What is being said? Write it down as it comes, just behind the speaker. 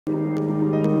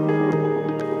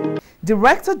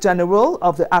Director General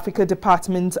of the Africa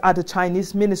Department at the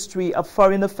Chinese Ministry of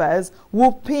Foreign Affairs,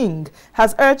 Wu Ping,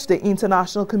 has urged the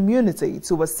international community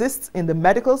to assist in the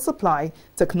medical supply,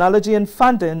 technology and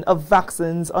funding of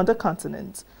vaccines on the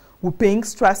continent. Wu Ping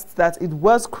stressed that it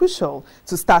was crucial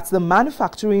to start the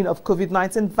manufacturing of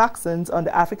COVID-19 vaccines on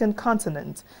the African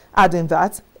continent, adding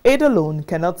that aid alone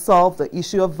cannot solve the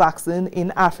issue of vaccine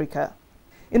in Africa.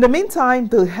 In the meantime,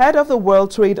 the head of the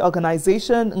World Trade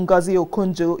Organization, Ngozi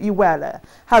Okonjo-Iweala,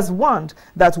 has warned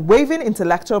that waiving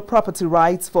intellectual property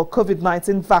rights for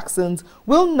COVID-19 vaccines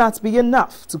will not be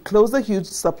enough to close the huge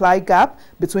supply gap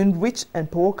between rich and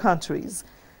poor countries.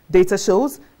 Data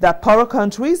shows that poorer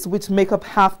countries, which make up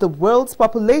half the world's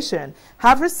population,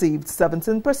 have received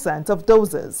 17% of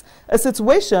doses, a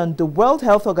situation the World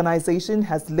Health Organization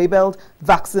has labeled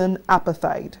vaccine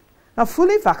apartheid. Now,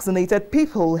 fully vaccinated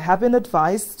people have been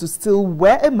advised to still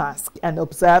wear a mask and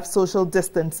observe social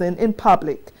distancing in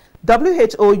public.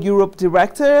 WHO Europe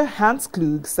Director Hans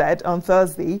Kluge said on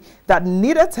Thursday that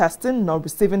neither testing nor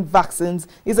receiving vaccines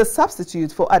is a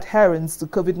substitute for adherence to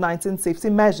COVID-19 safety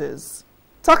measures.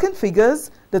 Talking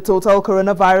figures, the total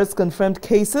coronavirus confirmed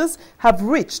cases have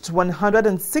reached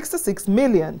 166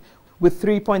 million, with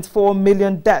 3.4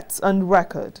 million deaths on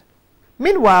record.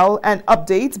 Meanwhile, an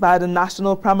update by the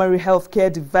National Primary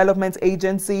Healthcare Development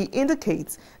Agency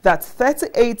indicates that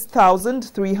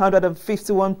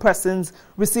 38,351 persons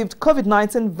received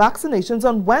COVID-19 vaccinations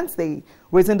on Wednesday,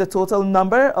 raising the total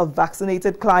number of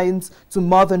vaccinated clients to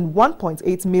more than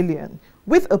 1.8 million,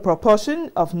 with a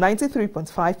proportion of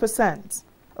 93.5%.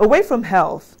 Away from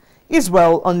health,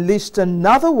 Israel unleashed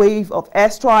another wave of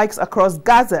airstrikes across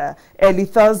Gaza early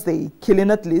Thursday, killing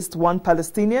at least one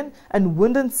Palestinian and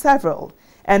wounding several.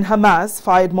 And Hamas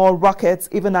fired more rockets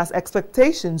even as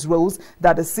expectations rose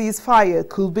that a ceasefire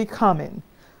could be coming.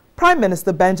 Prime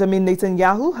Minister Benjamin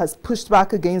Netanyahu has pushed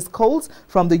back against calls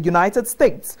from the United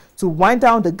States to wind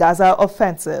down the Gaza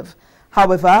offensive.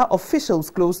 However, officials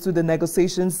close to the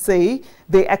negotiations say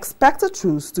they expect a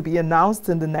truce to be announced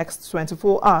in the next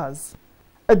 24 hours.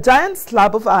 A giant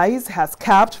slab of ice has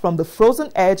calved from the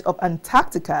frozen edge of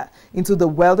Antarctica into the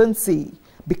Weldon Sea,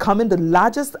 becoming the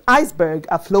largest iceberg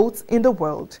afloat in the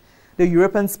world. The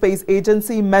European Space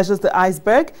Agency measures the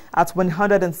iceberg at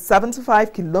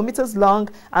 175 kilometers long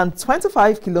and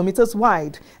 25 kilometers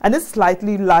wide, and is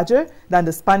slightly larger than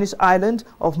the Spanish island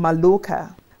of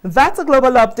Mallorca. That's a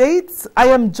global update. I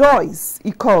am Joyce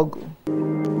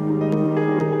IKEOGU.